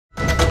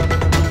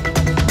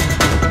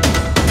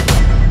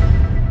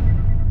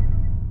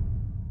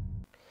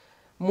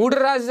మూడు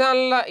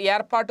రాజధానుల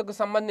ఏర్పాటుకు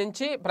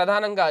సంబంధించి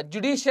ప్రధానంగా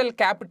జ్యుడిషియల్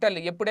క్యాపిటల్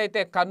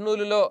ఎప్పుడైతే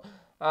కర్నూలులో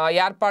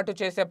ఏర్పాటు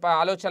చేసే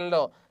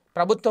ఆలోచనలో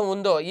ప్రభుత్వం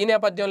ఉందో ఈ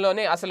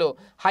నేపథ్యంలోనే అసలు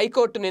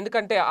హైకోర్టును,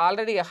 ఎందుకంటే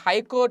ఆల్రెడీ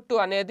హైకోర్టు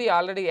అనేది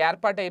ఆల్రెడీ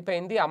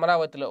ఏర్పాటైపోయింది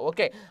అమరావతిలో.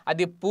 ఓకే,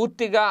 అది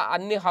పూర్తిగా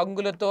అన్ని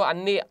హంగులతో,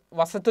 అన్ని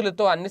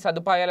వసతులతో, అన్ని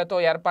సదుపాయాలతో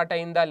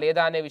ఏర్పాటైందా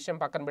లేదా అనే విషయం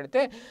పక్కన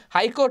పెడితే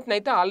హైకోర్టును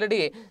అయితే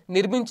ఆల్రెడీ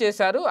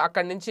నిర్మించేశారు.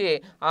 అక్కడి నుంచి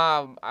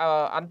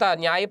అంత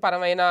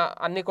న్యాయపరమైన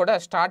అన్నీ కూడా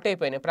స్టార్ట్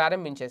అయిపోయినాయి,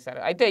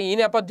 ప్రారంభించేశారు. అయితే ఈ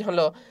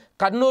నేపథ్యంలో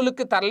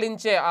కర్నూలుకి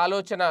తరలించే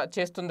ఆలోచన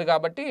చేస్తుంది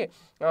కాబట్టి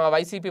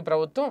వైసీపీ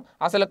ప్రభుత్వం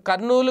అసలు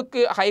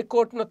కర్నూలుకి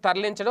హైకోర్టును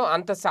తరలించడం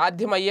అంత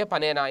సాధ్యమయ్యే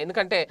పనేనా?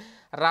 ఎందుకంటే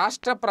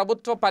రాష్ట్ర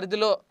ప్రభుత్వ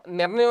పరిధిలో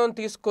నిర్ణయం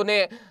తీసుకునే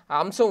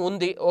అంశం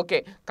ఉంది, ఓకే,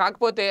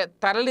 కాకపోతే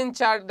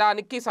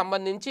తరలించడానికి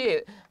సంబంధించి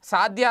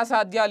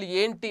సాధ్యాసాధ్యాలు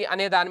ఏంటి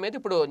అనే దాని మీద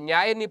ఇప్పుడు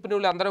న్యాయ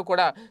నిపుణులు అందరూ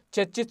కూడా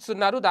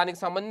చర్చిస్తున్నారు. దానికి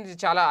సంబంధించి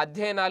చాలా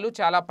అధ్యయనాలు,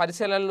 చాలా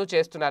పరిశీలనలు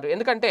చేస్తున్నారు.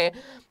 ఎందుకంటే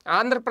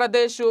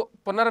ఆంధ్రప్రదేశ్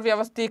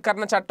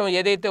పునర్వ్యవస్థీకరణ చట్టం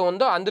ఏదైతే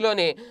ఉందో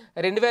అందులోని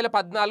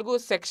 2014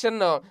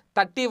 సెక్షన్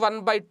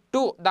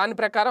 31/2 దాని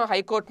ప్రకారం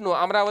హైకోర్టును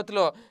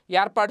అమరావతిలో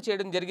ఏర్పాటు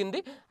చేయడం జరిగింది.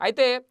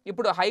 అయితే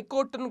ఇప్పుడు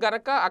హైకోర్టును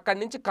గనక అక్కడి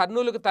నుంచి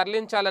కర్నూలుకు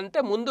తరలించాలంటే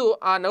ముందు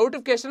ఆ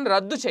నోటిఫికేషన్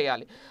రద్దు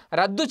చేయాలి.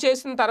 రద్దు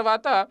చేసిన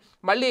తర్వాత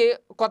మళ్ళీ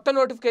కొత్త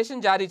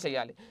నోటిఫికేషన్ జారీ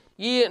చేయాలి.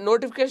 ఈ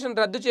నోటిఫికేషన్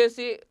రద్దు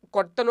చేసి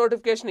కొత్త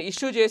నోటిఫికేషన్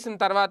ఇష్యూ చేసిన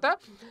తర్వాత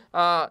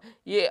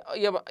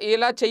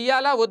ఇలా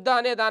చెయ్యాలా వద్దా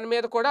అనే దాని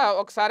మీద కూడా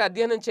ఒకసారి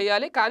అధ్యయనం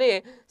చేయాలి. కానీ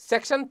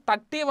సెక్షన్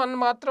 31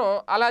 మాత్రం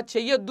అలా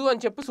చెయ్యొద్దు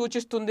అని చెప్పి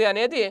సూచిస్తుంది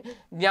అనేది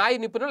న్యాయ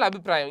నిపుణుల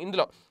అభిప్రాయం.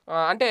 ఇందులో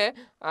అంటే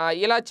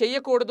ఇలా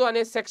చెయ్యకూడదు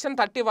అనే సెక్షన్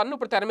 31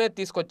 ఇప్పుడు తెర మీద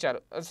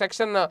తీసుకొచ్చారు.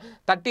 సెక్షన్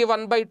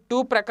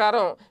 31/2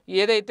 ప్రకారం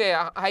ఏదైతే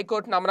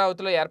హైకోర్టును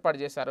అమరావతిలో ఏర్పాటు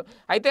చేశారు.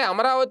 అయితే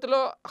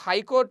అమరావతిలో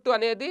హైకోర్టు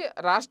అనేది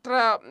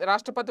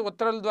రాష్ట్రపతి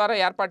ఉత్తర్వుల ద్వారా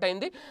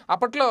ఏర్పాటైంది.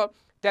 అప్పట్లో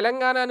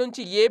తెలంగాణ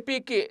నుంచి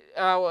ఏపీకి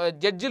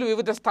జడ్జిలు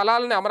వివిధ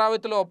స్థలాలను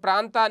అమరావతిలో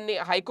ప్రాంతాన్ని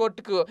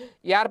హైకోర్టుకు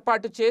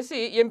ఏర్పాటు చేసి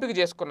ఎంపిక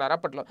చేసుకున్నారు.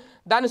 అప్పట్లో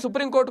దాన్ని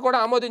సుప్రీంకోర్టు కూడా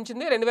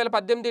ఆమోదించింది.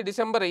 2018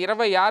 డిసెంబర్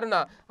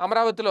 26న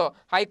అమరావతిలో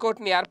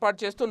హైకోర్టుని ఏర్పాటు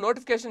చేస్తూ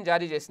నోటిఫికేషన్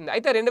జారీ చేసింది.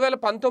 అయితే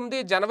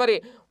 2019 జనవరి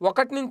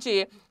 1 నుంచి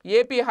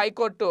ఏపీ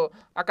హైకోర్టు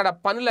అక్కడ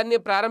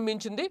పనులన్నీ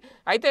ప్రారంభించింది.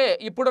 అయితే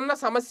ఇప్పుడున్న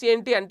సమస్య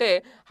ఏంటి అంటే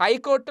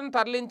హైకోర్టును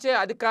తరలించే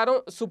అధికారం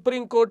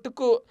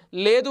సుప్రీంకోర్టుకు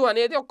లేదు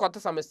అనేది ఒక కొత్త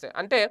సమస్య.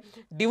 అంటే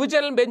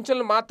డివిజనల్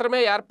బెంచ్లను మాత్రమే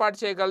ఏర్పాటు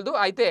చేయగలదు.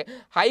 అయితే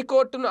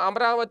హైకోర్టును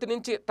అమరావతి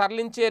నుంచి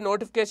తరలించే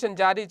నోటిఫికేషన్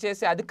జారీ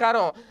చేసే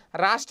అధికారం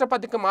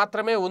రాష్ట్రపతికి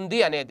మాత్రమే ఉంది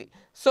అనేది.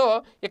 సో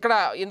ఇక్కడ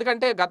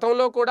ఎందుకంటే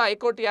గతంలో కూడా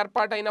హైకోర్టు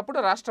ఏర్పాటు అయినప్పుడు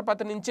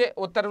రాష్ట్రపతి నుంచే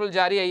ఉత్తర్వులు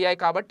జారీ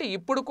అయ్యాయి కాబట్టి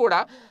ఇప్పుడు కూడా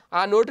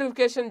ఆ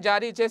నోటిఫికేషన్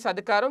జారీ చేసే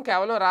అధికారం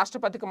కేవలం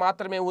రాష్ట్రపతికి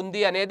మాత్రమే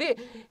ఉంది అనేది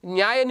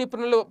న్యాయ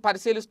నిపుణులు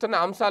పరిశీలిస్తున్న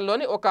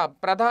అంశాల్లోని ఒక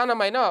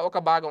ప్రధానమైన ఒక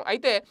భాగం.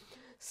 అయితే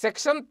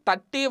సెక్షన్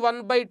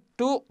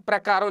 31/2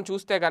 ప్రకారం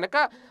చూస్తే గనక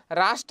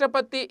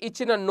రాష్ట్రపతి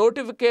ఇచ్చిన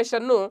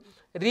నోటిఫికేషన్ను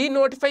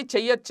రీనోటిఫై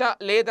చేయొచ్చా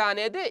లేదా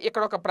అనేది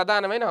ఇక్కడ ఒక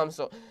ప్రధానమైన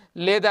అంశం.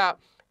 లేదా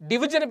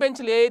డివిజన్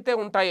బెంచ్లు ఏవైతే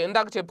ఉంటాయో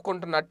ఇందాక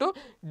చెప్పుకుంటున్నట్టు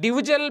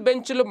డివిజనల్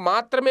బెంచ్లు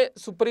మాత్రమే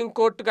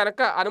సుప్రీంకోర్టు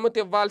కనుక అనుమతి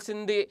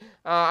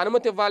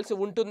ఇవ్వాల్సి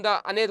ఉంటుందా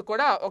అనేది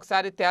కూడా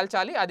ఒకసారి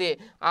తేల్చాలి. అది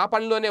ఆ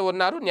పనిలోనే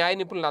ఉన్నారు న్యాయ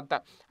నిపుణులంతా.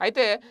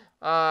 అయితే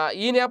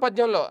ఈ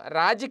నేపథ్యంలో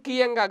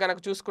రాజకీయంగా గనక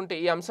చూసుకుంటే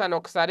ఈ అంశాన్ని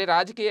ఒకసారి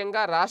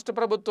రాజకీయంగా రాష్ట్ర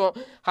ప్రభుత్వం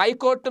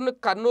హైకోర్టును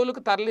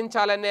కర్నూలుకు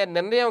తరలించాలనే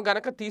నిర్ణయం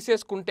గనక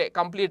తీసేసుకుంటే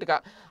కంప్లీట్గా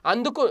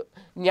అందుకు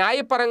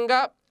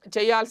న్యాయపరంగా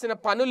చేయాల్సిన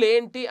పనులు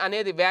ఏంటి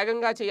అనేది,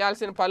 వేగంగా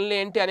చేయాల్సిన పనులు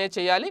ఏంటి అనేది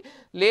చేయాలి.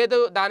 లేదు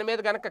దాని మీద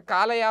గనక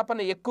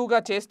కాలయాపన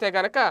ఎక్కువగా చేస్తే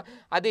గనక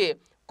అది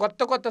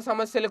కొత్త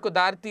సమస్యలకు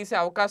దారితీసే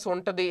అవకాశం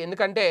ఉంటుంది.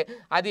 ఎందుకంటే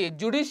అది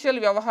జ్యుడిషియల్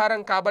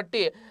వ్యవహారం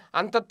కాబట్టి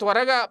అంత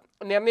త్వరగా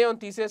నిర్ణయం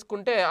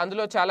తీసేసుకుంటే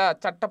అందులో చాలా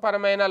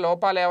చట్టపరమైన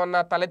లోపాలు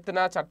ఏమన్నా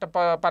తలెత్తినా,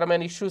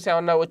 చట్టపరమైన ఇష్యూస్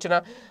ఏమన్నా వచ్చినా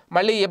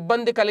మళ్ళీ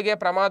ఇబ్బంది కలిగే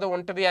ప్రమాదం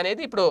ఉంటుంది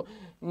అనేది ఇప్పుడు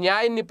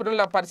న్యాయ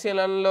నిపుణుల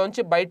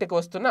పరిశీలనలోంచి బయటకు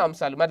వస్తున్న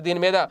అంశాలు. మరి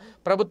దీని మీద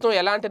ప్రభుత్వం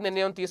ఎలాంటి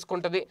నిర్ణయం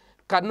తీసుకుంటుంది?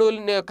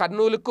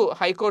 కర్నూలుకు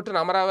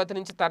హైకోర్టును అమరావతి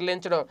నుంచి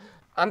తరలించడం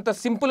అంత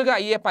సింపుల్గా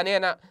అయ్యే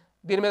పనేనా?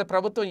 దీని మీద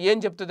ప్రభుత్వం ఏం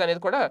చెప్తుంది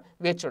అనేది కూడా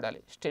వేచి చూడాలి.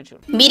 Stay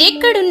tune.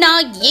 మీరెక్కడున్నా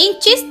ఏం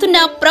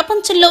చేస్తున్నా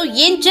ప్రపంచంలో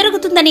ఏం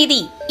జరుగుతుందనేది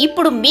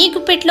ఇప్పుడు మీకు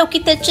పెట్లోకి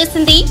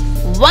తెచ్చేసింది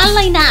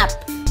ఆన్లైన్ యాప్.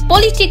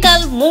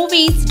 పొలిటికల్,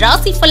 మూవీస్,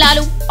 రాశి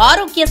ఫలాలు,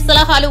 ఆరోగ్య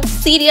సలహాలు,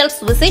 సీరియల్స్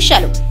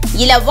విశేషాలు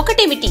ఇలా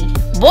ఒకటేమిటి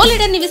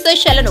బోలెడన్ని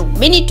విశేషాలను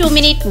మినిట్ టు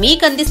మినిట్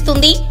మీకు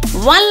అందిస్తుంది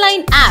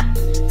ఆన్లైన్ యాప్.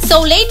 సో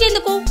లేట్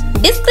ఎందుకు,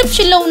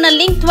 డిస్క్రిప్షన్ లో ఉన్న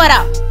లింక్ ద్వారా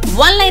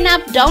ఆన్లైన్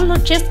యాప్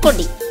డౌన్లోడ్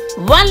చేసుకోండి.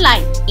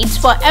 Online,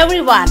 it's for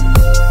everyone.